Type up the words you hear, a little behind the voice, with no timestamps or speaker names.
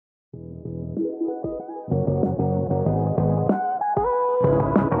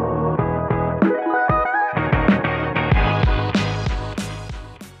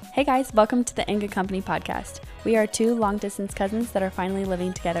Hey guys, welcome to the In Good Company podcast. We are two long-distance cousins that are finally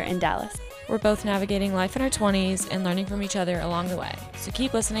living together in Dallas. We're both navigating life in our 20s and learning from each other along the way. So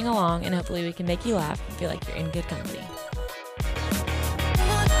keep listening along and hopefully we can make you laugh and feel like you're in good company.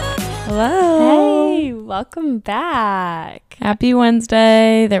 Hello. Hey, welcome back. Happy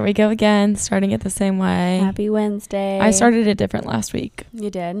Wednesday. There we go again, starting it the same way. Happy Wednesday. I started it different last week. You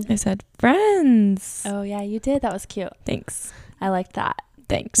did? I said, friends. Oh yeah, you did. That was cute. Thanks. I liked that.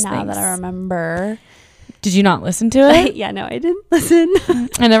 Thanks. Now that I remember. Did you not listen to it? Yeah, no, I didn't listen.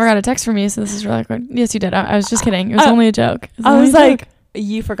 I never got a text from you, so this is really awkward. Yes, you did. I was just kidding. It was only a joke. I was like,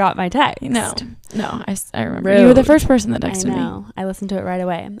 you forgot my text. No, I remember. Rude. You were the first person that texted I know. me. I listened to it right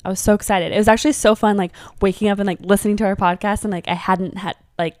away. I was so excited. It was actually so fun, like waking up and like listening to our podcast, and like I hadn't had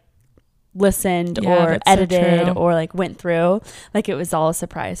like listened or edited or like went through. Like it was all a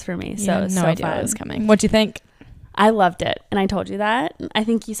surprise for me. So it was no so idea fun. what was coming. What'd you think? I loved it, and I told you that. I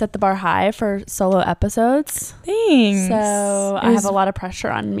think you set the bar high for solo episodes. Thanks. So I have a lot of pressure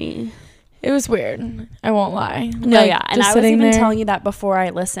on me. It was weird. I won't lie. No, like, yeah. And I was even telling you that before I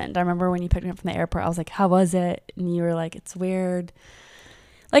listened. I remember when you picked me up from the airport, I was like, how was it? And you were like, it's weird.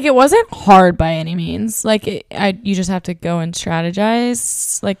 Like, it wasn't hard by any means. Like, you just have to go and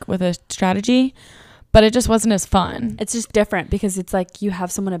strategize, like, with a strategy. But it just wasn't as fun. It's just different because it's like you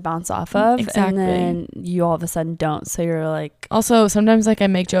have someone to bounce off of. Exactly. And then you all of a sudden don't. So you're like. Also, sometimes, like, I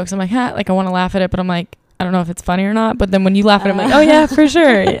make jokes. I'm like, like, I want to laugh at it. But I'm like, I don't know if it's funny or not. But then when you laugh at it, I'm like, oh, yeah, for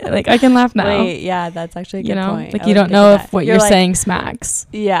sure. Like, I can laugh now. Wait, yeah, that's actually a good point. Like, you don't know if what you're saying smacks.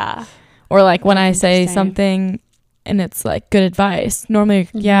 Yeah. Or, like, when I say something and it's, like, good advice. Normally,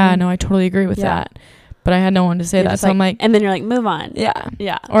 yeah, no, I totally agree with that. But I had no one to say that. So I'm like. And then you're like, move on. Yeah.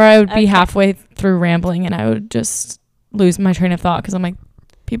 Yeah. Or I would be halfway through rambling and I would just lose my train of thought because I'm like,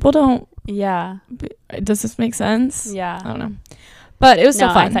 people don't. Yeah. Does this make sense? Yeah. I don't know. But it was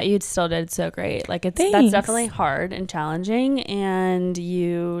still fun. I thought you still did so great. Like that's definitely hard and challenging, and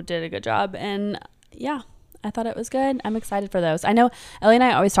you did a good job. And yeah, I thought it was good. I'm excited for those. I know Ellie and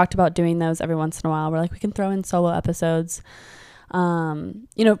I always talked about doing those every once in a while. We're like, we can throw in solo episodes.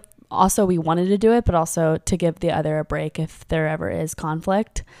 Also we wanted to do it, but also to give the other a break if there ever is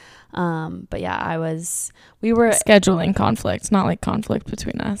conflict. But yeah, we were scheduling conflict, not like conflict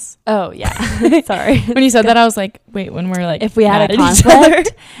between us. Oh yeah. Sorry. When you said that, I was like, wait, when we're like, if we had a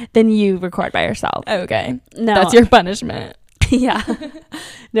conflict, then you record by yourself. Okay. No, that's your punishment. Yeah.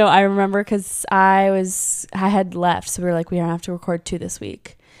 No, I remember because I had left. So we were like, we don't have to record 2 this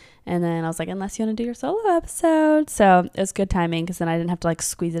week. And then I was like, unless you want to do your solo episode. So it was good timing because then I didn't have to like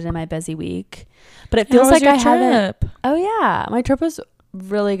squeeze it in my busy week. But it feels like I haven't. Oh yeah. My trip was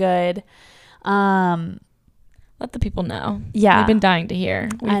really good. Let the people know. Yeah. We've been dying to hear.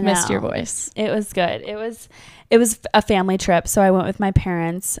 We've missed your voice. It was good. It was a family trip. So I went with my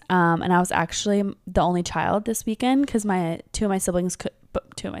parents. And I was actually the only child this weekend because both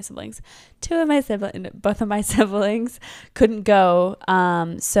of my siblings couldn't go.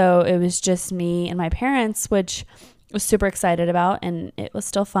 So it was just me and my parents, which I was super excited about, and it was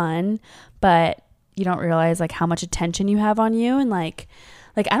still fun, but you don't realize like how much attention you have on you. And like,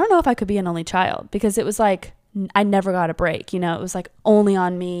 I don't know if I could be an only child because it was like, I never got a break, it was like only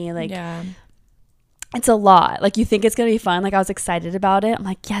on me. Like, yeah. It's a lot. Like you think it's going to be fun. Like I was excited about it. I'm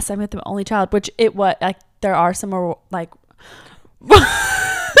like, yes, I'm with the only child, which like there are some more like,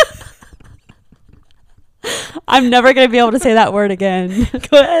 I'm never going to be able to say that word again.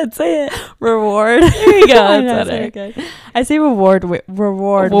 Go ahead, say it. Reward. There you go. That's better. Okay. I say reward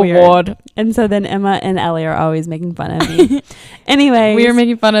weird. And so then Emma and Ellie are always making fun of me. Anyway, we are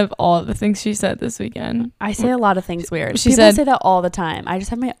making fun of all of the things she said this weekend. I say a lot of things weird. People say that all the time. I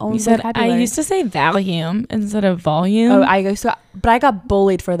just have my own vocabulary. I used to say volume instead of volume. Oh, but I got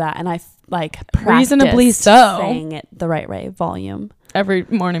bullied for that, and I reasonably so saying it the right way. Volume. Every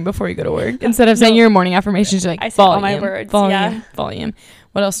morning before you go to work, instead of saying your morning affirmations, you're like, I say all my words. Volume.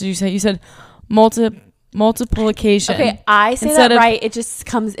 What else did you say? You said multiplication. Okay, I say that right. It just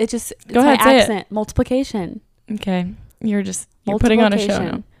comes. Go ahead, say accent. It. Multiplication. Okay, you're putting on a show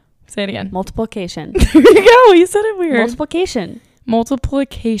now. Say it again. Multiplication. There you go. You said it weird. Multiplication.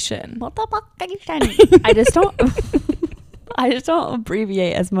 I just don't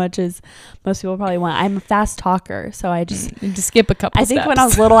abbreviate as much as most people probably want. I'm a fast talker, so I just skip a couple steps. I think when I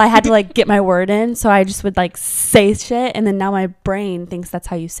was little, I had to like get my word in, so I just would like say shit, and then now my brain thinks that's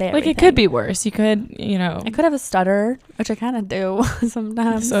how you say it. Like it could be worse. You could, I could have a stutter, which I kind of do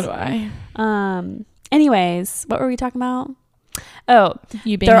sometimes. So do I. Anyways, what were we talking about? Oh,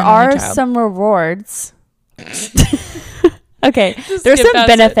 there are some rewards. Okay, there's some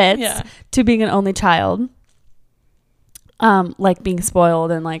benefits to being an only child. like being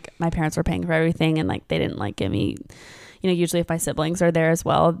spoiled, and like my parents were paying for everything, and like they didn't like give me, usually if my siblings are there as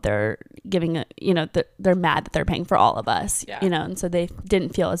well, they're giving they're mad that they're paying for all of us, and so they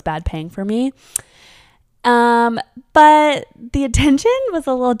didn't feel as bad paying for me. But the attention was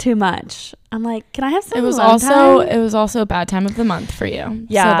a little too much. I'm like, can I have some It was also a bad time of the month for you.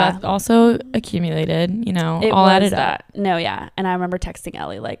 Yeah. So that also accumulated, all added up. No, yeah. And I remember texting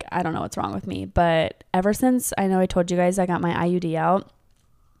Ellie, like, I don't know what's wrong with me. But ever since, I know I told you guys I got my IUD out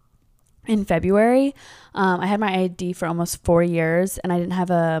in February, I had my IUD for almost 4 years, and I didn't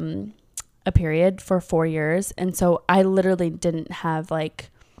have a period for 4 years. And so I literally didn't have like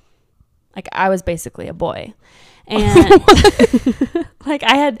I was basically a boy, and like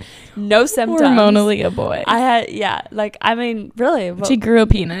I had no symptoms. Hormonally a boy. I had, really. She grew a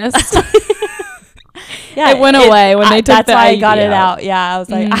penis. Yeah, it went away when they took that's the why IUD I got it out. out. Yeah, I was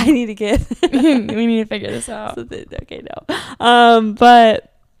like, I need to get. We need to figure this out. Okay, no.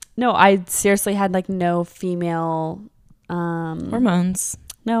 But no, I seriously had like no female hormones.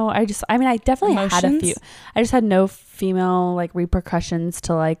 No, I definitely had a few. I just had no female like repercussions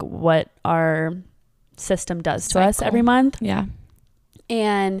to like what our system does to us every month. Yeah.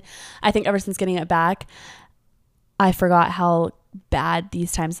 And I think ever since getting it back, I forgot how bad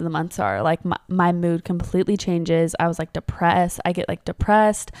these times of the months are. Like my mood completely changes. I was like depressed. I get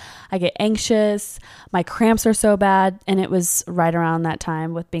depressed. I get anxious. My cramps are so bad. And it was right around that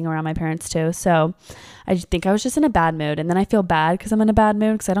time with being around my parents too. So I think I was just in a bad mood. And then I feel bad because I'm in a bad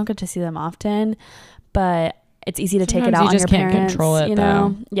mood because I don't get to see them often. But it's easy to take it out on your parents. Can't control it,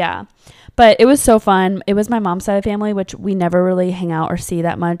 though. Yeah. But it was so fun. It was my mom's side of the family, which we never really hang out or see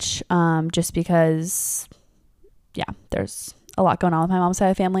that much, just because, there's a lot going on with my mom's side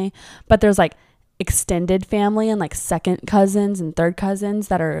of the family. But there's like extended family and like second cousins and third cousins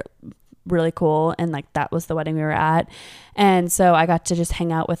that are really cool. And like that was the wedding we were at. And so I got to just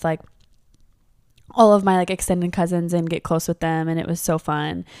hang out with like all of my like extended cousins and get close with them, and it was so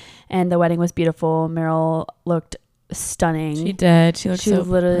fun. And the wedding was beautiful. Meryl looked stunning. She did. She looked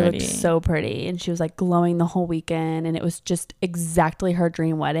so pretty, and she was like glowing the whole weekend, and it was just exactly her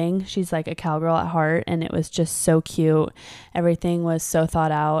dream wedding. She's like a cowgirl at heart, and it was just so cute. Everything was so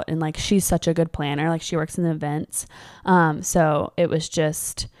thought out, and like she's such a good planner. Like she works in events, so it was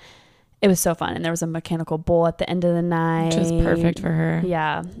so fun. And there was a mechanical bull at the end of the night, which is perfect for her.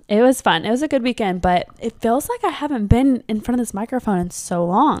 Yeah, it was fun. It was a good weekend, but it feels like I haven't been in front of this microphone in so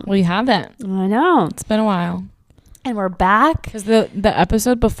long. Well, you haven't. I know. It's been a while. And we're back. Because the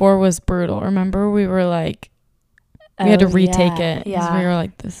episode before was brutal. Remember, we were like, we had to retake it. Yeah. We were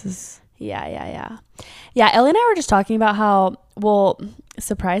like, this is. Yeah. Ellie and I were just talking about how, well,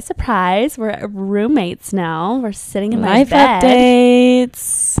 surprise, surprise, we're roommates now. We're sitting in my life bed.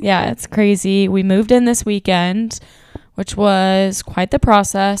 Updates. Yeah, it's crazy. We moved in this weekend, which was quite the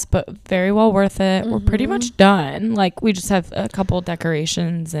process, but very well worth it. We're pretty much done. Like, we just have a couple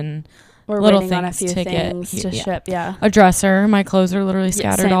decorations and we're little things on a few to things to ship. Yeah, a dresser. My clothes are literally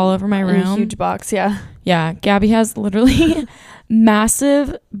scattered all over my room. A huge box. Yeah. Gabby has literally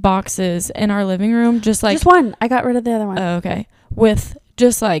massive boxes in our living room. Just one. I got rid of the other one. Oh, okay. With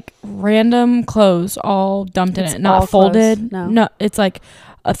just like random clothes all dumped in it, not folded. No, it's like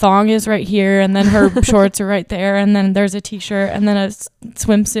a thong is right here, and then her shorts are right there, and then there's a t-shirt, and then a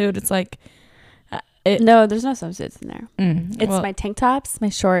swimsuit. It's like. No, there's no swimsuits in there. It's well, my tank tops, my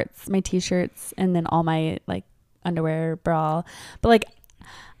shorts, my t-shirts, and then all my like underwear, bra. But like,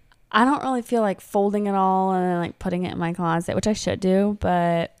 I don't really feel like folding it all and then like putting it in my closet, which I should do.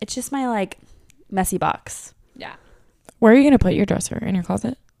 But it's just my like messy box. Yeah. Where are you gonna put your dresser? In your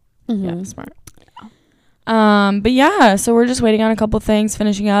closet? Yeah, smart. But yeah, so we're just waiting on a couple things,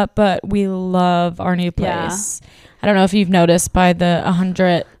 finishing up. But we love our new place. Yeah. I don't know if you've noticed by the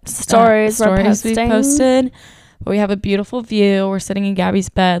 100 stories we've posted, but we have a beautiful view. We're sitting in Gabby's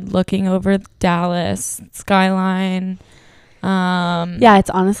bed looking over Dallas skyline. Yeah,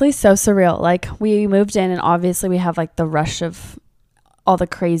 it's honestly so surreal. Like we moved in, and obviously we have like the rush of all the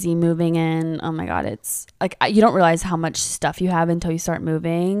crazy moving in. Oh my God, it's like you don't realize how much stuff you have until you start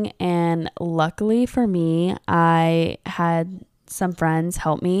moving. And luckily for me, I had some friends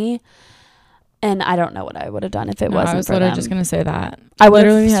help me. And I don't know what I would have done if it wasn't for them. I was literally just going to say that. I would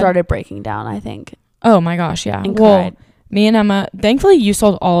have started breaking down, I think. Oh my gosh, yeah. And cried. Me and Emma, thankfully you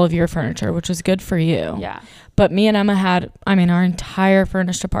sold all of your furniture, which was good for you. Yeah. But me and Emma had, our entire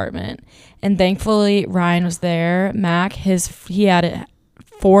furnished apartment. And thankfully Ryan was there. Mac, he had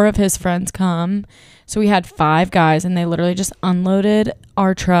 4 of his friends come. So we had 5 guys, and they literally just unloaded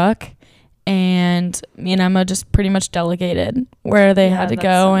our truck. And me and Emma just pretty much delegated where they had to go.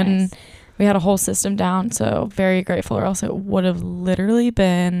 So nice. And we had a whole system down. So very grateful, or else it would have literally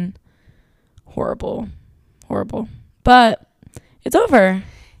been horrible. But it's over.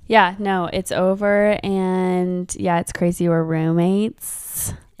 Yeah, no, it's over. And yeah, it's crazy. We're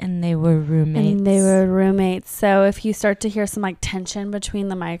roommates. And they were roommates. So if you start to hear some like tension between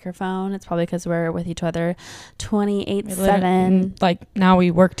the microphone, it's probably because we're with each other 24/7. Like now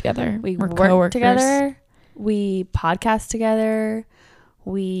we work together. We're work coworkers together. We podcast together.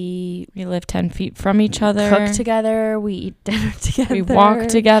 We live 10 feet from each other. Cook together. We eat dinner together. We walk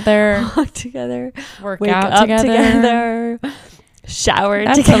together. Work Wake out up together. Shower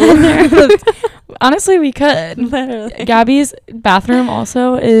That's together. Honestly, we could. Literally. Gabby's bathroom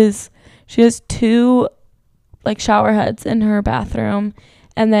also she has 2 like shower heads in her bathroom,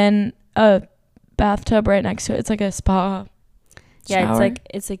 and then a bathtub right next to it. It's like a spa. Yeah, shower.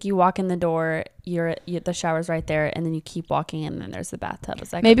 it's like you walk in the door, the shower's right there, and then you keep walking, and then there's the bathtub.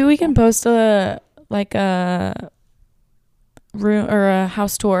 It's like maybe we can post a room or a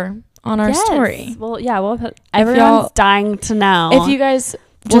house tour on our story. Well, yeah, everyone's dying to know. If you guys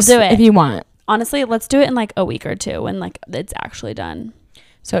we'll do it if you want. Honestly, let's do it in like a week or 2 when like it's actually done.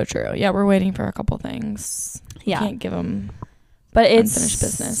 So true. Yeah, we're waiting for a couple things. Yeah, can't give them. But it's unfinished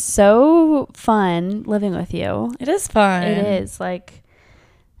business. So fun living with you. It is fun. It is like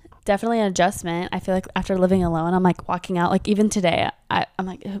definitely an adjustment. I feel like after living alone, I'm like walking out. Like even today, I'm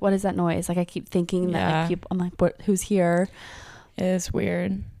like, what is that noise? Like I keep thinking that like I'm like, who's here? It is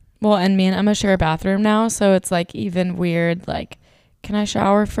weird. Well, and me and Emma share a bathroom now, so it's like even weird. Like, can I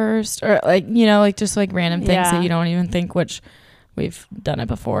shower first? Or like, you know, like just like random things that you don't even think, which we've done it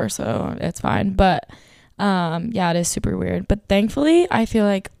before, so it's fine. But yeah, it is super weird. But thankfully, I feel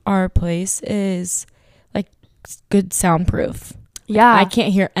like our place is like good soundproof. Yeah. I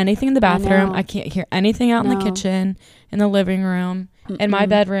can't hear anything in the bathroom. I can't hear anything out in the kitchen, in the living room. And my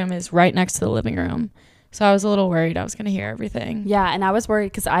bedroom is right next to the living room. So I was a little worried I was going to hear everything. Yeah, and I was worried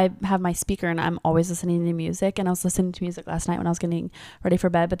because I have my speaker and I'm always listening to music. And I was listening to music last night when I was getting ready for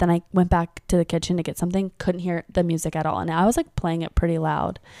bed. But then I went back to the kitchen to get something, couldn't hear the music at all. And I was like playing it pretty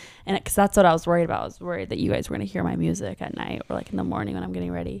loud. And because that's what I was worried about. I was worried that you guys were going to hear my music at night or like in the morning when I'm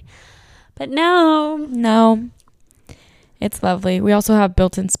getting ready. But no. It's lovely. We also have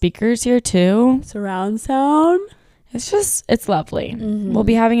built-in speakers here too. Surround sound. It's lovely. Mm-hmm. We'll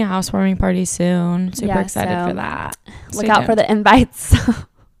be having a housewarming party soon. Super excited for that. Look out for the invites.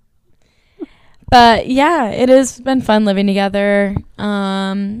 But yeah, it has been fun living together.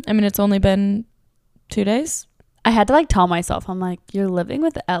 I mean, it's only been 2 days. I had to like tell myself, I'm like, you're living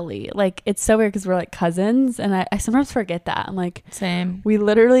with Ellie. Like, it's so weird because we're like cousins. And I sometimes forget that. I'm like, same. We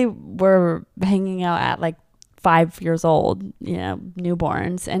literally were hanging out at like 5 years old, you know,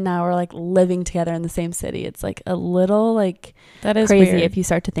 newborns, and now we're like living together in the same city. It's like a little like that is crazy weird. If you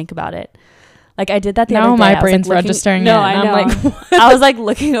start to think about it. Like I did that the other day. Now my brain's like registering. No, it, I know. I'm like, what? I was like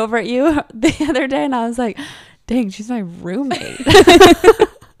looking over at you the other day, and I was like, "Dang, she's my roommate."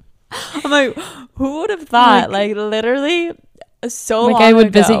 I'm like, who would have thought? Like literally, so like long I would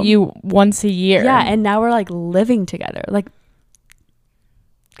ago. visit you once a year. Yeah, and now we're like living together. Like,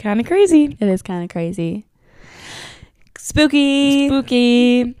 kind of crazy. It is kind of crazy. Spooky.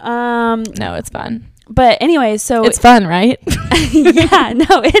 No, it's fun. But anyway, so it's fun, right? Yeah,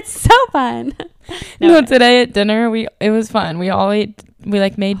 no, it's so fun. No, today at dinner it was fun. We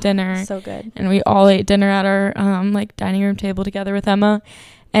like made dinner. So good. And we all ate dinner at our like dining room table together with Emma,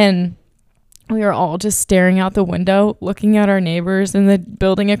 and we were all just staring out the window, looking at our neighbors in the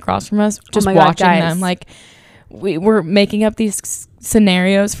building across from us, just watching them. Like we were making up these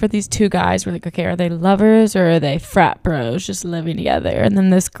scenarios for these 2 guys. We're like, okay, are they lovers or are they frat bros just living together? And then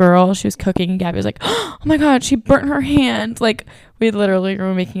this girl, she was cooking, and Gabby was like, oh my god, she burnt her hand. Like we literally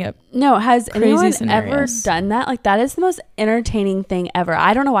were making up has anyone scenarios. ever done that? Like that is the most entertaining thing ever.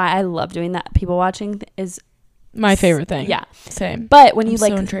 I don't know why I love doing that. People watching is my favorite thing. Yeah, same. But when you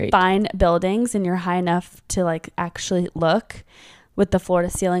I'm like so find buildings and you're high enough to like actually look with the floor to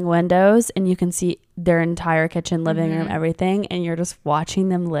ceiling windows, and you can see their entire kitchen, living room, everything, and you're just watching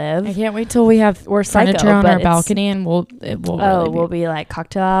them live. I can't wait till we have furniture on our balcony, and we'll be like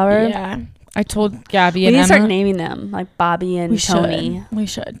cocktail hour. Yeah, I told Gabby we and need Emma. to start naming them like Bobby and Tony. We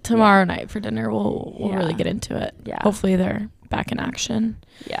should tomorrow night for dinner. We'll really get into it. Yeah, hopefully they're back in action.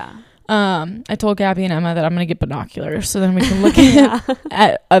 Yeah. I told Gabby and Emma that I'm gonna get binoculars so then we can look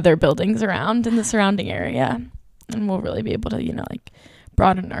at other buildings around in the surrounding area. And we'll really be able to, you know, like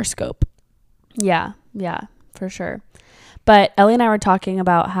broaden our scope. Yeah, for sure. But Ellie and I were talking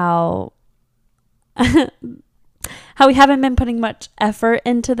about how we haven't been putting much effort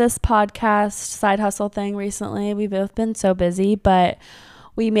into this podcast side hustle thing recently. We've both been so busy, but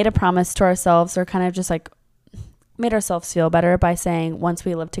we made a promise to ourselves, or kind of just like made ourselves feel better by saying once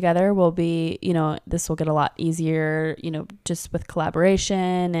we live together, we'll be, you know, this will get a lot easier, you know, just with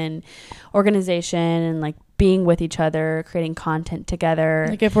collaboration and organization and like being with each other, creating content together.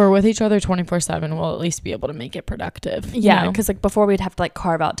 Like if we're with each other 24/7, we'll at least be able to make it productive. Yeah, because like before we'd have to like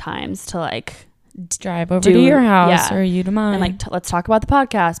carve out times to like drive over to your house or you to mine. And like let's talk about the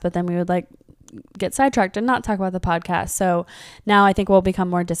podcast, but then we would like get sidetracked and not talk about the podcast. So now I think we'll become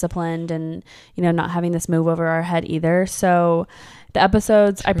more disciplined and, you know, not having this move over our head either. So the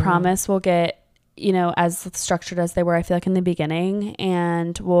episodes, I promise, will get, you know, as structured as they were, I feel like, in the beginning,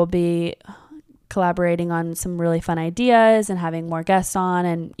 and we'll be collaborating on some really fun ideas and having more guests on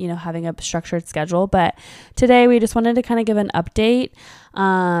and, you know, having a structured schedule. But today we just wanted to kind of give an update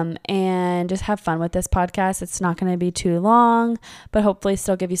and just have fun with this podcast. It's not going to be too long, but hopefully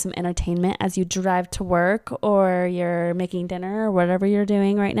still give you some entertainment as you drive to work or you're making dinner or whatever you're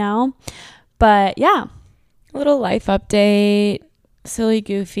doing right now. But yeah, a little life update, silly,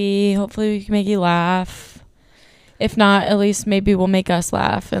 goofy. Hopefully we can make you laugh. If not, at least maybe we'll make us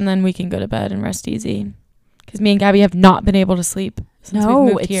laugh, and then we can go to bed and rest easy. Because me and Gabby have not been able to sleep since we've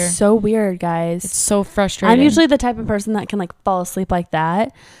moved here. It's so weird, guys. It's so frustrating. I'm usually the type of person that can like fall asleep like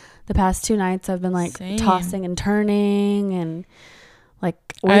that. The past 2 nights I've been like tossing and turning and like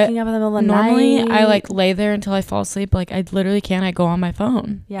waking up in the middle of the night. Normally I like lay there until I fall asleep. Like I literally can't. I go on my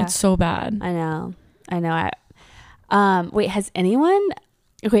phone. Yeah. It's so bad. I know. Wait, has anyone...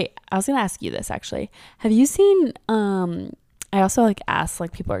 Wait, I was going to ask you this actually. Have you seen, I also like asked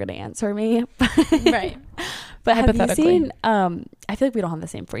like people are going to answer me. Right. But have you seen, I feel like we don't have the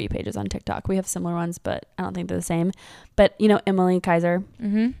same For You pages on TikTok. We have similar ones, but I don't think they're the same. But you know, Emily Kaiser,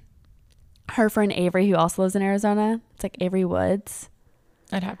 her friend Avery, who also lives in Arizona. It's like Avery Woods.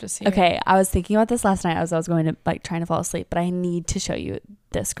 I'd have to see. Okay. I was thinking about this last night as I was going to like trying to fall asleep, but I need to show you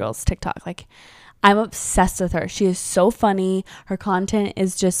this girl's TikTok. Like, I'm obsessed with her. She is so funny. Her content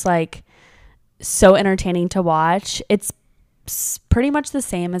is just like so entertaining to watch. It's pretty much the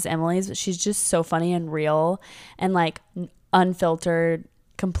same as Emily's, but she's just so funny and real and like unfiltered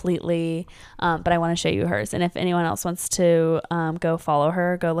completely. But I want to show you hers. And if anyone else wants to go follow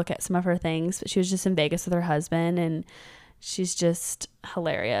her, go look at some of her things. But she was just in Vegas with her husband, and she's just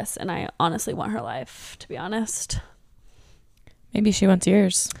hilarious. And I honestly want her life, to be honest. Maybe she wants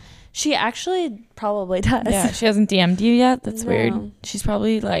yours. She actually probably does. Yeah, she hasn't DM'd you yet. That's weird. She's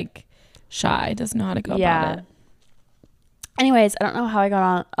probably like shy, doesn't know how to go about it. Anyways, I don't know how I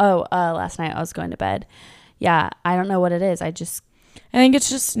got on. Last night I was going to bed. Yeah, I don't know what it is. I think it's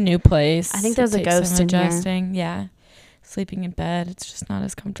just a new place. I think there's a ghost in adjusting. Yeah, sleeping in bed, it's just not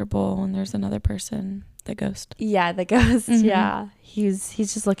as comfortable when there's another person. The ghost. Yeah, the ghost. Mm-hmm. Yeah, he's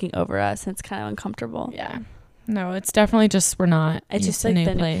just looking over us, and it's kind of uncomfortable. Yeah. No, it's definitely just we're not. It's just like a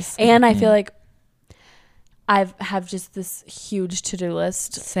new place, and I feel like I have just this huge to-do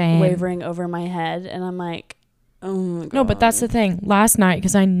list wavering over my head, and I'm like, oh my God. No, but that's the thing. Last night,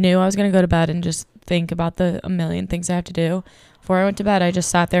 because I knew I was gonna go to bed and just think about a million things I have to do. Before I went to bed, I just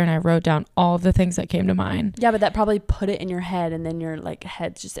sat there and I wrote down all of the things that came to mind. Yeah, but that probably put it in your head, and then your like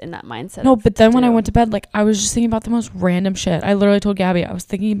head's just in that mindset. No, but then when I went to bed, like I was just thinking about the most random shit. I literally told Gabby I was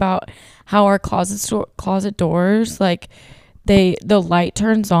thinking about how our closet doors, like the light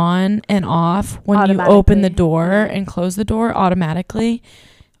turns on and off when you open the door and close the door automatically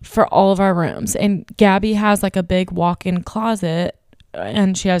for all of our rooms. And Gabby has like a big walk-in closet,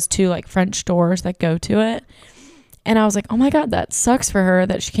 and she has 2 like French doors that go to it. And I was like, oh my God, that sucks for her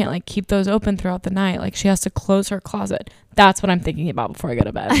that she can't like keep those open throughout the night. Like she has to close her closet. That's what I'm thinking about before I go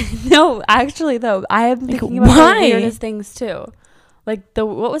to bed. No, actually though, I am thinking about the weirdest things too. Like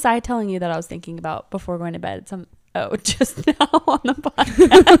what was I telling you that I was thinking about before going to bed? Just now on the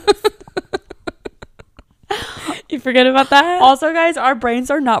podcast. You forget about that? Also, guys, our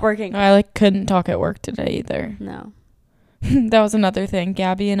brains are not working. I like couldn't talk at work today either. No. That was another thing.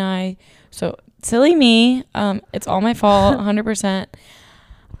 Gabby and I, so silly me, it's all my fault 100%.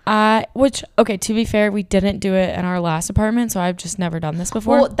 To be fair, we didn't do it in our last apartment, so I've just never done this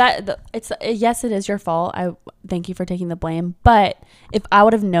before. Well, yes, it is your fault. I thank you for taking the blame, but if I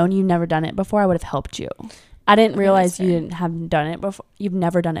would have known you never done it before, I would have helped you. I didn't realize you haven't done it before. You've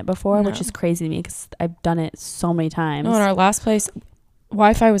never done it before, which is crazy to me because I've done it so many times. No, in our last place,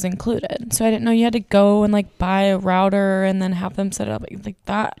 Wi-Fi was included, so I didn't know you had to go and like buy a router and then have them set it up like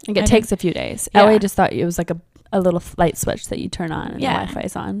that. Like it takes a few days. Yeah. Ellie just thought it was like a little light switch that you turn on and the Wi-Fi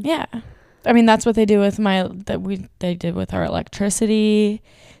is on. Yeah, I mean that's what they do with they did with our electricity.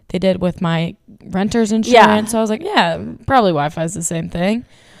 They did with my renter's insurance. Yeah. So I was like, yeah, probably Wi-Fi is the same thing.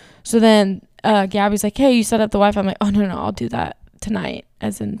 So then Gabby's like, hey, you set up the Wi-Fi. I'm like, oh no, I'll do that. tonight,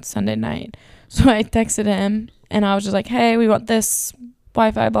 as in Sunday night. So I texted him and I was just like, hey, we want this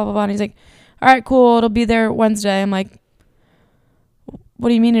Wi-Fi, blah, blah, blah. And he's like, all right, cool. It'll be there Wednesday. I'm like, what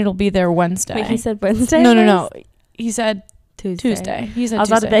do you mean it'll be there Wednesday? Wait, he said Wednesday? No. He said Tuesday. He said I was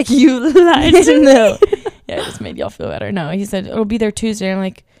Tuesday. about to beg you lied to me. No. Yeah, it just made y'all feel better. No, he said it'll be there Tuesday. I'm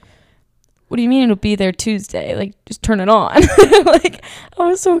like, what do you mean it'll be there Tuesday? Like, just turn it on. Like, I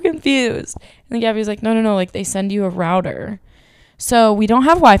was so confused. And then Gabby was like, no. Like, they send you a router. So we don't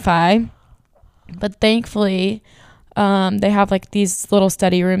have Wi-Fi, but thankfully, they have like these little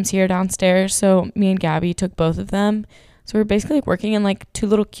study rooms here downstairs. So me and Gabby took both of them. So we're basically like working in like 2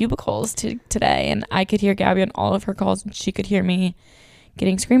 little cubicles today. And I could hear Gabby on all of her calls, and she could hear me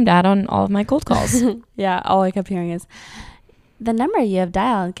getting screamed at on all of my cold calls. Yeah, all I kept hearing is, the number you have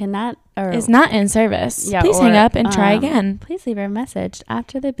dialed cannot or is not in service. Yeah, please hang up and try again. Please leave a message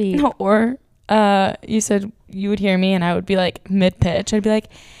after the beep. No, or you said you would hear me and I would be like mid-pitch. I'd be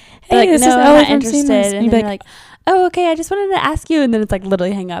like, hey, like, this no, is I'm Ella not from interested. Seamless. And you'd then be you're like, oh, okay, I just wanted to ask you. And then it's like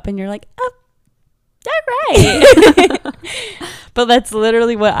literally hang up and you're like, oh, all right. But that's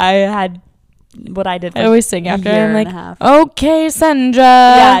literally what I did. I always sing after. I'm like, half. okay,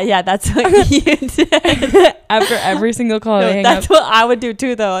 Sandra. Yeah, that's what you did. After every single call, No, hang that's up. what I would do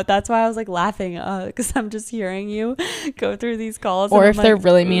too, though. That's why I was like laughing, because I'm just hearing you go through these calls. Or and if I'm they're like,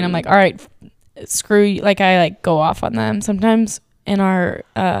 really mean, I'm like, all right, screw you. Like, I like go off on them sometimes in our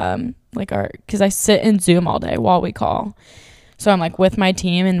because I sit in Zoom all day while we call. So I'm like with my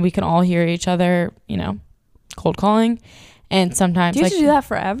team and we can all hear each other, cold calling. And sometimes do you do that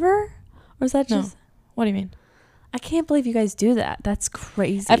forever? Or is that No. just... What do you mean? I can't believe you guys do that. That's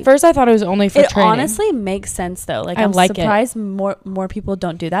crazy. At first I thought it was only for it training. honestly makes sense though. Like, I I'm like it. surprised more people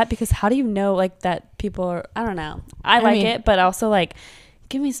don't do that, because how do you know like that people are... I don't know. I like mean, it, but also like,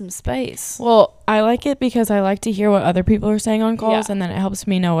 give me some space. Well, I like it because I like to hear what other people are saying on calls, Yeah. and then it helps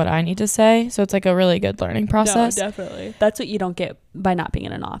me know what I need to say. So it's like a really good learning process. No, definitely. That's what you don't get by not being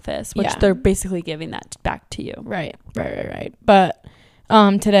in an office, which Yeah. they're basically giving that back to you. Right. But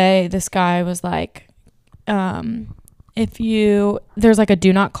today this guy was like, there's like a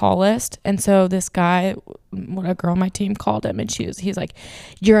do not call list, and so this guy, a girl on my team called him, and he's like,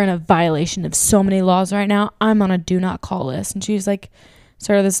 you're in a violation of so many laws right now. I'm on a do not call list. And she's like,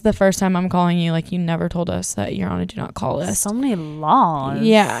 sir, this is the first time I'm calling you. Like, you never told us that you're on a do not call list. So many laws.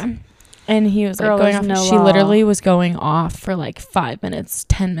 Yeah. And he was Girl, like going there's off. no She law. literally was going off for like 5 minutes,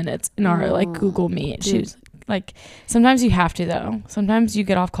 10 minutes in our like Oh, Google Meet. She dude. was like, sometimes you have to though. Sometimes you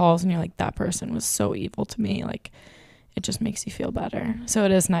get off calls and you're like, that person was so evil to me. Like, it just makes you feel better. So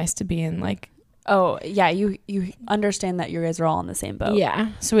it is nice to be in like, Oh, yeah. You understand that you guys are all in the same boat. yeah.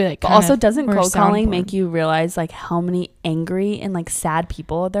 So we like, But also, doesn't we're cold calling soundboard. make you realize like how many angry and like sad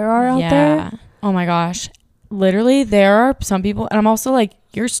people there are out there? Oh my gosh. Literally, there are some people, and I'm also like,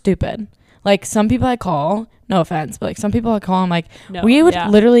 you're stupid. Like, some people I call, no offense, but like some people I call, I'm like, No, we would yeah.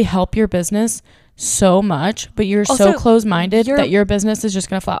 literally help your business so much, but you're Also, so close-minded you're- that your business is just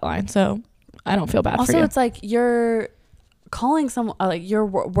gonna flatline. So I don't feel bad Also, for you. it's like you're calling someone, like you're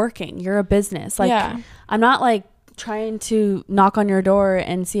working, you're a business. Like, Yeah. I'm not like trying to knock on your door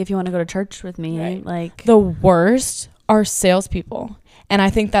and see if you want to go to church with me. Right. Like, The worst are salespeople. And I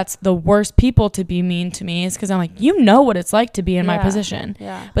think that's the worst people to be mean to me, is because I'm like, you know what it's like to be in my Yeah. position.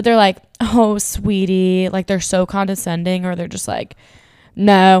 yeah. But they're like, oh, sweetie. Like, they're so condescending, or they're just like,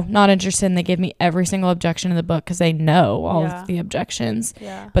 no, not interested. And they give me every single objection in the book because they know all Yeah. of the objections.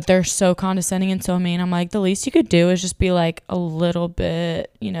 Yeah. But they're so condescending and so mean. I'm like, the least you could do is just be like a little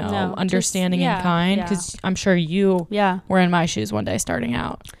bit, No, understanding just- and kind. yeah. Because I'm sure you Yeah. were in my shoes one day starting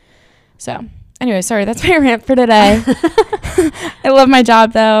out. So anyway, sorry, that's my rant for today. I love my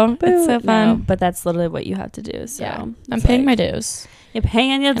job though. It's so fun. No, but that's literally what you have to do. So Yeah. I'm it's paying like, my dues. You're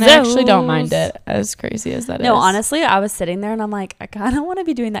paying your And dues. I actually don't mind it, as crazy as that is. No, honestly, I was sitting there and I'm like, I kind of want to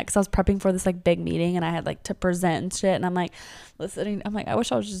be doing that because I was prepping for this like big meeting and I had like to present and shit. And I'm like, listening. I'm like, I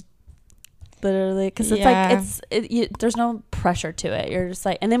wish I was just literally, because it's Yeah. like there's no pressure to it. You're just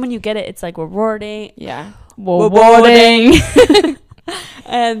like, and then when you get it, it's like rewarding. Yeah. Rewarding.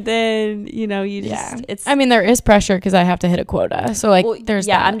 And then you just it's. I mean, there is pressure because I have to hit a quota. So like, well, there's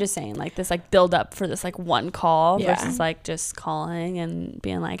yeah. that. I'm just saying like this like build up for this like one call Yeah. versus like just calling and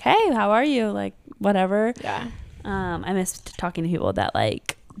being like, hey, how are you? Like whatever. Yeah. I miss talking to people that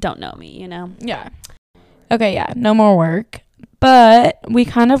like don't know me. Yeah. Okay. Yeah. No more work. But we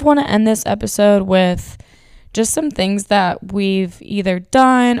kind of want to end this episode with just some things that we've either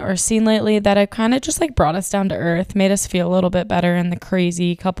done or seen lately that have kind of just like brought us down to earth, made us feel a little bit better in the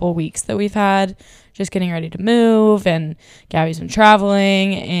crazy couple weeks that we've had, just getting ready to move, and Gabby's been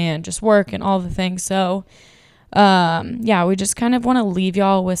traveling and just work and all the things. So we just kind of want to leave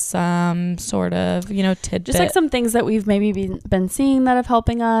y'all with some sort of, tidbit. Just like some things that we've maybe been seeing that have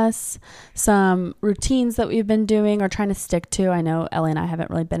helping us, some routines that we've been doing or trying to stick to. I know Ellie and I haven't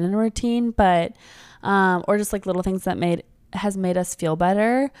really been in a routine, but or just like little things that has made us feel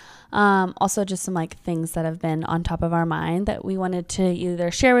better. Also just some like things that have been on top of our mind that we wanted to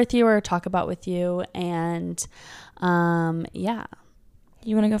either share with you or talk about with you. And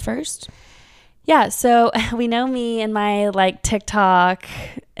you want to go first? Yeah, so we know me and my like TikTok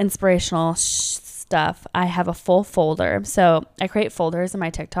inspirational stuff. I have a full folder. So I create folders in my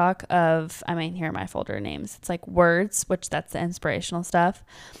TikTok here are my folder names. It's like words, which that's the inspirational stuff.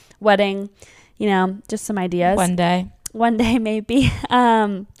 Wedding, just some ideas. One day maybe.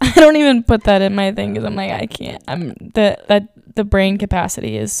 I don't even put that in my thing because I'm like, I can't. The brain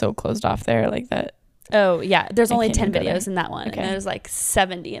capacity is so closed off there like that. Oh yeah, there's only 10 videos in that one, okay. And there's like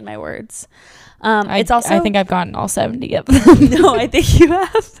 70 in my words. It's also, I think I've gotten all 70 of them. No, I think you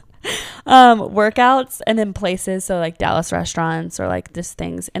have. Workouts and then places, so like Dallas restaurants or like just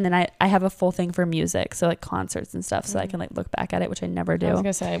things, and then I have a full thing for music, so like concerts and stuff, so I can like look back at it, which I never do. I was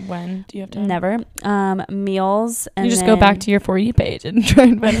gonna say, when do you have time? Never. Meals, and you just go back to your For You page and try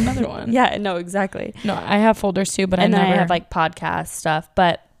and find another one. Yeah, no, exactly. No, I have folders too, but I have like podcast stuff.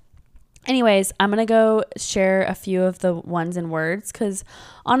 But anyways, I'm gonna go share a few of the ones in words because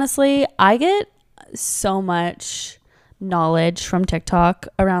honestly, I get so much knowledge from TikTok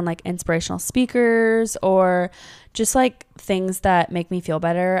around like inspirational speakers or just like things that make me feel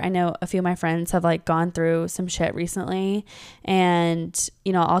better. I know a few of my friends have like gone through some shit recently, and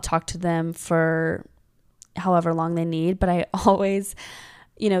I'll talk to them for however long they need, but I always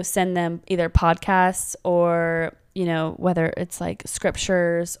send them either podcasts or whether it's like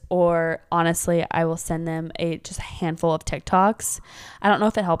scriptures, or honestly I will send them just a handful of TikToks. I don't know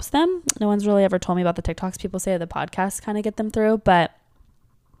if it helps them. No one's really ever told me about the TikToks. People say the podcasts kind of get them through, but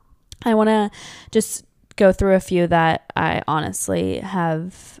I want to just go through a few that I honestly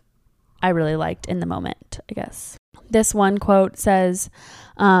I really liked in the moment, I guess. This one quote says,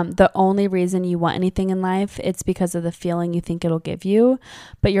 the only reason you want anything in life, it's because of the feeling you think it'll give you,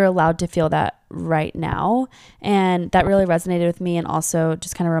 but you're allowed to feel that right now. And that really resonated with me, and also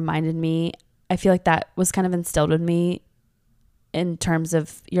just kind of reminded me, I feel like that was kind of instilled in me in terms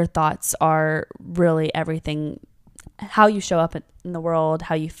of your thoughts are really everything, how you show up in the world,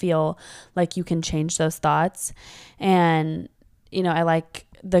 how you feel like you can change those thoughts. And, I like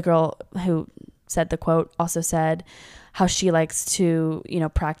the girl who said the quote also said how she likes to,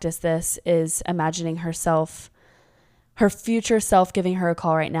 practice this is imagining her future self giving her a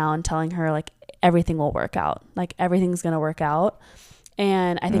call right now and telling her like everything will work out, like everything's going to work out.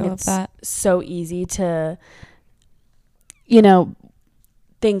 And I think it's so easy to,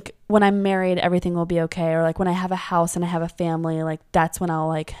 think when I'm married, everything will be okay. Or like when I have a house and I have a family, like that's when I'll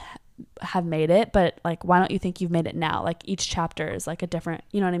like have made it. But like, why don't you think you've made it now? Like each chapter is like a different,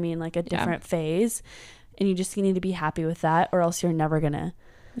 you know what I mean? Like a different phase, and you just need to be happy with that, or else you're never going to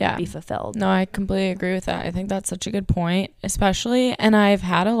be fulfilled. No, I completely agree with that. I think that's such a good point, especially, and I've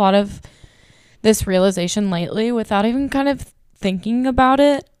had a lot of this realization lately without even kind of thinking about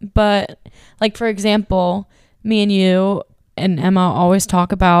it. But like, for example, me and you and Emma always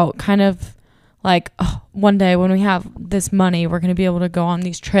talk about kind of like, oh, one day when we have this money, we're going to be able to go on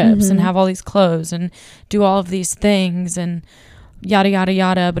these trips and have all these clothes and do all of these things and yada, yada,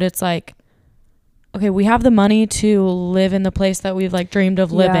 yada. But it's like, okay, we have the money to live in the place that we've like dreamed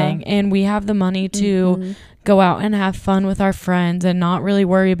of living, and we have the money to go out and have fun with our friends and not really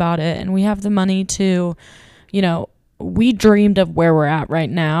worry about it. And we have the money to, we dreamed of where we're at right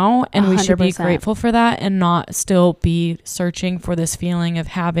now, and 100%. We should be grateful for that and not still be searching for this feeling of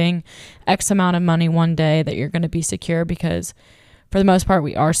having X amount of money one day that you're going to be secure, because for the most part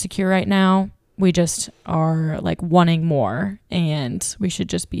we are secure right now. We just are like wanting more, and we should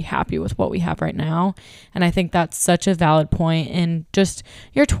just be happy with what we have right now. And I think that's such a valid point in just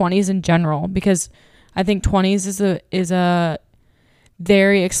your 20s in general, because I think 20s is a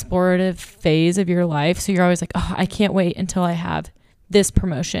very explorative phase of your life. So you're always like, oh, I can't wait until I have this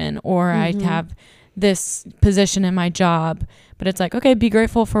promotion, or I have this position in my job. But it's like, okay, be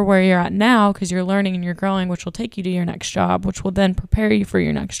grateful for where you're at now, because you're learning and you're growing, which will take you to your next job, which will then prepare you for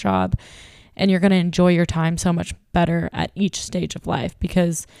your next job. And you're going to enjoy your time so much better at each stage of life,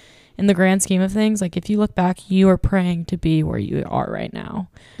 because in the grand scheme of things, like if you look back, you are praying to be where you are right now.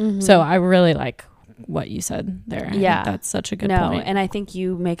 So I really like what you said there. I think that's such a good point. And I think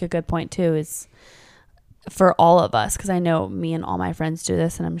you make a good point too, is for all of us, because I know me and all my friends do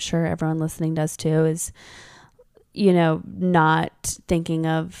this, and I'm sure everyone listening does too, is not thinking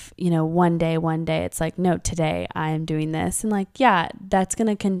of, one day, it's like, no, today I am doing this. And like, yeah, that's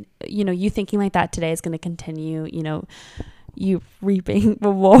going to, you thinking like that today is going to continue, you reaping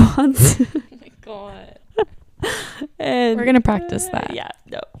rewards. Oh my God. And we're going to practice that. Yeah.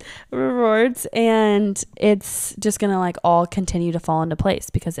 No. Rewards. And it's just going to like all continue to fall into place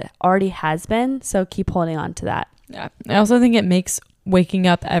because it already has been. So keep holding on to that. Yeah. I also think it makes waking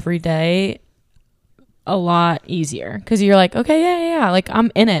up every day a lot easier because you're like, okay, yeah, like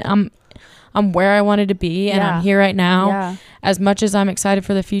I'm in it, I'm where I wanted to be, and I'm here right now. Yeah. As much as I'm excited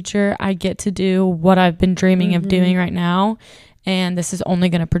for the future, I get to do what I've been dreaming of doing right now, and this is only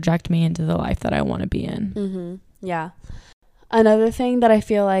going to project me into the life that I want to be in. Yeah. Another thing that I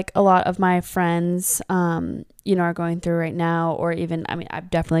feel like a lot of my friends, are going through right now, or even, I've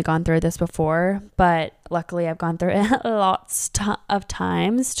definitely gone through this before, but luckily I've gone through it lots of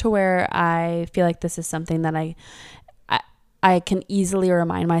times to where I feel like this is something that I can easily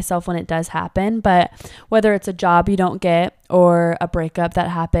remind myself when it does happen. But whether it's a job you don't get, or a breakup that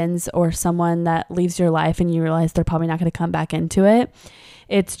happens, or someone that leaves your life and you realize they're probably not going to come back into it,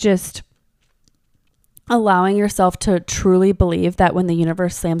 it's just allowing yourself to truly believe that when the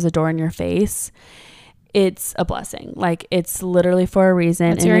universe slams a door in your face, it's a blessing. Like, it's literally for a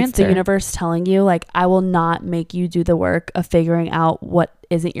reason. That's your answer. The universe telling you, like, I will not make you do the work of figuring out what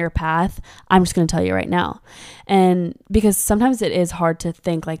isn't your path. I'm just going to tell you right now. And because sometimes it is hard to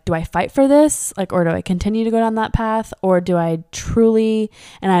think, like, do I fight for this? Like, or do I continue to go down that path? Or do I truly,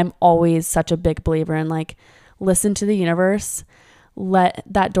 and I'm always such a big believer in, like, listen to the universe, let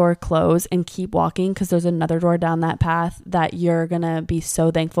that door close and keep walking, because there's another door down that path that you're going to be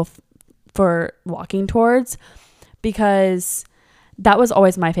so thankful for walking towards. Because that was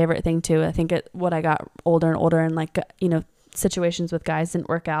always my favorite thing too. I think what I got older and older, and like, situations with guys didn't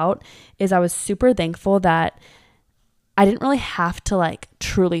work out, is I was super thankful that I didn't really have to like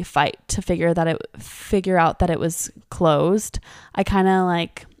truly fight to figure out that it was closed. I kind of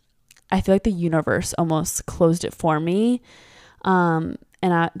like, I feel like the universe almost closed it for me. And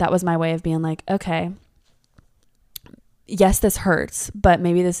that was my way of being like, okay, yes, this hurts, but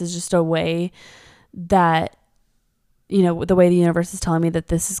maybe this is just a way that, the way the universe is telling me that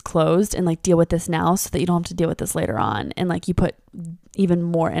this is closed, and like, deal with this now so that you don't have to deal with this later on. And like, you put even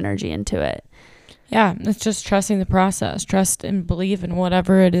more energy into it. Yeah. It's just trusting the process, trust and believe in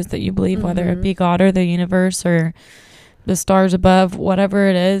whatever it is that you believe, whether it be God or the universe or the stars above, whatever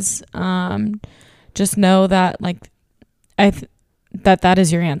it is. Just know that like, that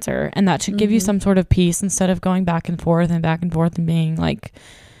is your answer, and that should give you some sort of peace instead of going back and forth and being like,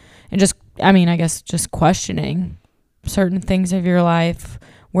 and just, I guess just questioning certain things of your life,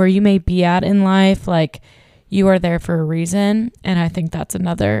 where you may be at in life. Like, you are there for a reason. And I think that's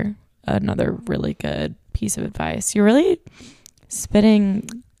another really good piece of advice. You're really spitting.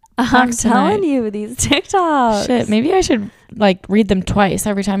 I'm telling you, these TikToks. Shit, maybe I should like read them twice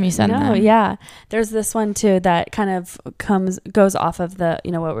every time you send them. Yeah. There's this one too that kind of goes off of the,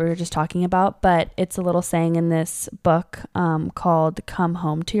 what we were just talking about, but it's a little saying in this book called Come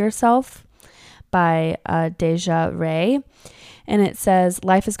Home to Yourself by Deja Ray. And it says,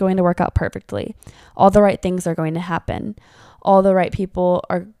 life is going to work out perfectly. All the right things are going to happen. All the right people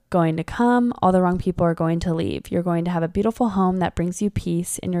are going to come. All the wrong people are going to leave. You're going to have a beautiful home that brings you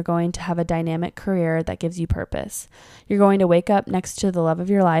peace, and you're going to have a dynamic career that gives you purpose. You're going to wake up next to the love of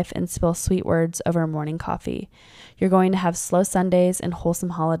your life and spill sweet words over morning coffee. You're going to have slow Sundays and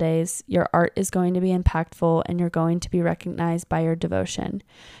wholesome holidays. Your art is going to be impactful, and you're going to be recognized by your devotion.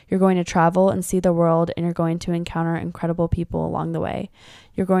 You're going to travel and see the world, and you're going to encounter incredible people along the way.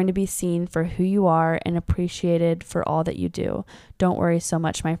 You're going to be seen for who you are and appreciated for all that you do. Don't worry so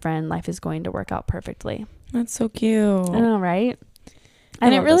much, my friend. Life is going to work out perfectly. That's so cute. I know, right?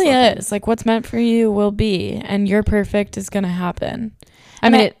 And it really is. Like, what's meant for you will be, and your perfect is going to happen.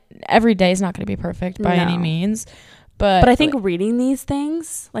 Every day is not going to be perfect by any means. But I think reading these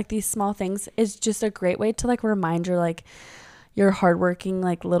things, like these small things, is just a great way to like remind your hardworking,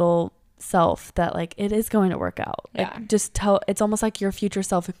 like little self that like it is going to work out. Like, it's almost like your future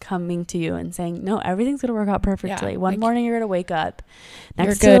self coming to you and saying, no, everything's gonna work out perfectly. One morning you're gonna wake up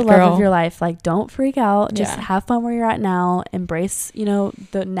next to the love of your life. Like, don't freak out, just have fun where you're at now, embrace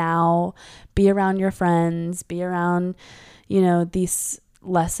the now, be around your friends, be around these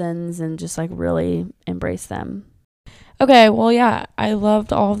lessons, and just like really embrace them. Okay, well, yeah, I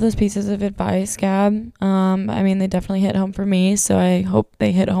loved all of those pieces of advice, Gab. They definitely hit home for me, so I hope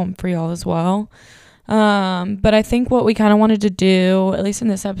they hit home for y'all as well. But I think what we kind of wanted to do, at least in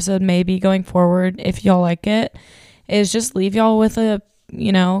this episode, maybe going forward, if y'all like it, is just leave y'all with a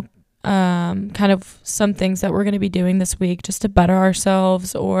kind of some things that we're going to be doing this week just to better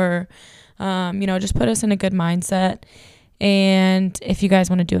ourselves or, just put us in a good mindset. And if you guys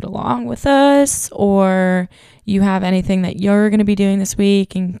want to do it along with us, or you have anything that you're going to be doing this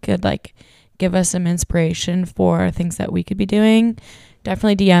week and could like give us some inspiration for things that we could be doing,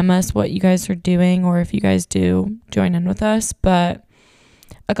 definitely DM us what you guys are doing, or if you guys do, join in with us. But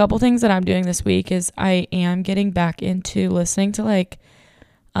a couple things that I'm doing this week is I am getting back into listening to like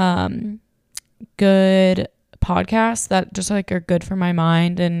good podcasts that just like are good for my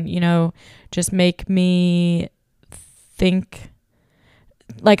mind and, just make me think.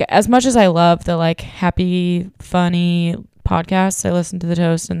 Like, as much as I love the like happy, funny podcasts, I listen to The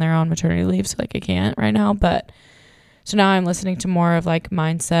Toast and they're on maternity leave, so like I can't right now. But so now I'm listening to more of like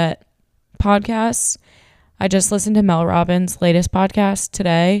mindset podcasts. I just listened to Mel Robbins' latest podcast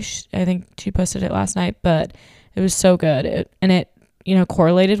today. I think she posted it last night, but it was so good. It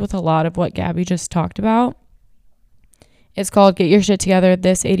correlated with a lot of what Gabby just talked about. It's called Get Your Shit Together.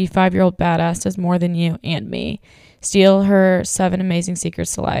 This 85-year-old badass does more than you and me. Steal her 7 amazing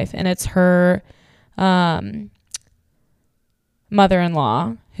secrets to life. And it's her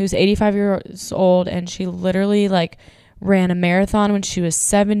mother-in-law who's 85 years old, and she literally like ran a marathon when she was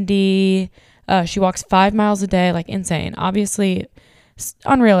 70. She walks 5 miles a day, like insane. Obviously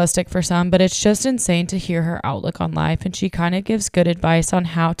unrealistic for some, but it's just insane to hear her outlook on life. And she kind of gives good advice on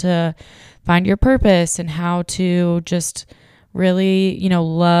how to find your purpose and how to just really,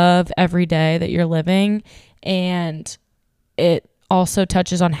 love every day that you're living. And it also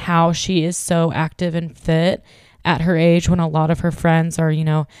touches on how she is so active and fit at her age when a lot of her friends are,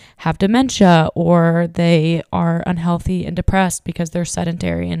 have dementia or they are unhealthy and depressed because they're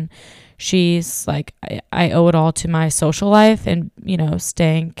sedentary. And she's like, I owe it all to my social life and,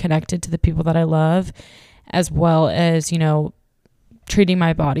 staying connected to the people that I love, as well as, treating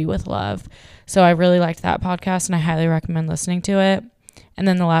my body with love. So I really liked that podcast and I highly recommend listening to it. And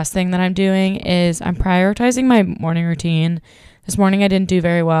then the last thing that I'm doing is I'm prioritizing my morning routine. This morning I didn't do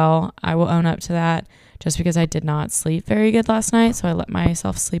very well. I will own up to that just because I did not sleep very good last night. So I let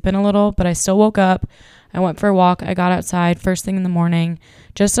myself sleep in a little, but I still woke up. I went for a walk. I got outside first thing in the morning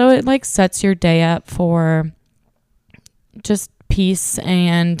just so it like sets your day up for just peace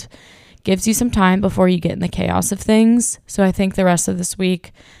and gives you some time before you get in the chaos of things. So I think the rest of this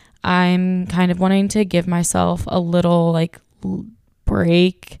week I'm kind of wanting to give myself a little like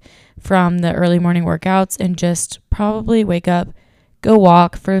break from the early morning workouts and just probably wake up, go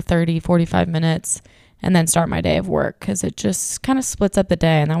walk for 30-45 minutes and then start my day of work, because it just kind of splits up the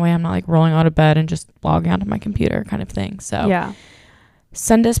day, and that way I'm not like rolling out of bed and just logging onto my computer kind of thing. So yeah,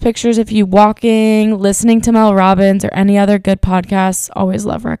 send us pictures if you walking, listening to Mel Robbins or any other good podcasts. Always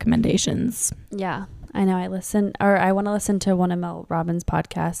love recommendations. Yeah, I know. I want to listen to one of Mel Robbins'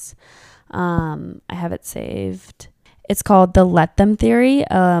 podcasts. I have it saved. It's called The Let Them Theory,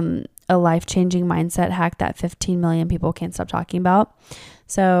 a life-changing mindset hack that 15 million people can't stop talking about.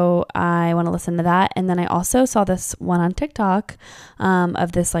 So I want to listen to that. And then I also saw this one on TikTok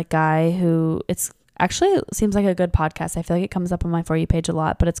of this like guy who actually seems like a good podcast. I feel like it comes up on my For You page a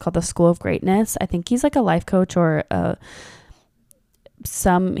lot, but it's called The School of Greatness. I think he's like a life coach or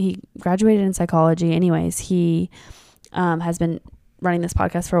he graduated in psychology. Anyways, he has been running this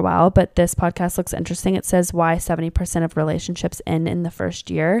podcast for a while, but this podcast looks interesting. It says why 70% of relationships end in the first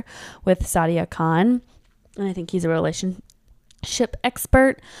year with Sadia Khan. And I think he's a relationship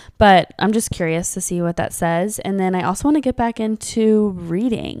expert, but I'm just curious to see what that says. And then I also want to get back into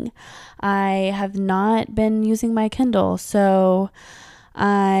reading. I have not been using my Kindle, so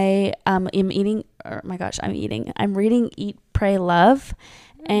I am eating, I'm reading Eat, Pray, Love,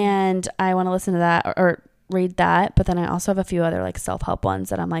 and I want to listen to that or read that. But then I also have a few other like self-help ones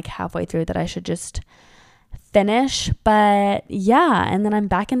that I'm like halfway through that I should just finish. But yeah, and then I'm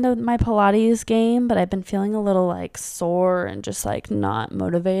back into my Pilates game, but I've been feeling a little like sore and just like not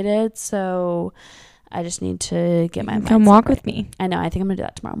motivated, so I just need to get my come walk with me. I know. I think I'm gonna do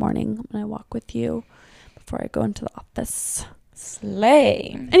that tomorrow morning. I'm gonna walk with you before I go into the office.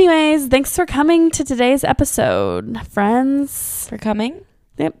 Slay. Anyways, thanks for coming to today's episode, friends. For coming?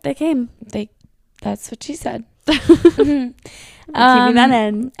 Yep, they came. That's what she said. Keeping that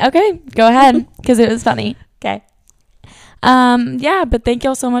in. Okay, go ahead, because it was funny. Okay. Yeah, but thank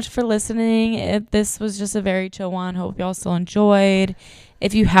y'all so much for listening. This was just a very chill one. Hope y'all still enjoyed.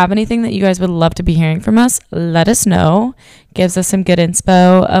 If you have anything that you guys would love to be hearing from us, let us know. Gives us some good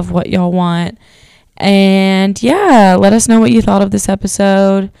inspo of what y'all want. And yeah, let us know what you thought of this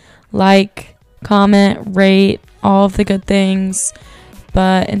episode. Like, comment, rate, all of the good things.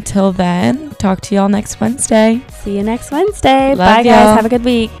 But until then, talk to y'all next Wednesday. See you next Wednesday. Love Bye, y'all. guys. Have a good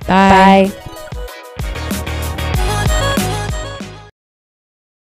week. Bye. Bye.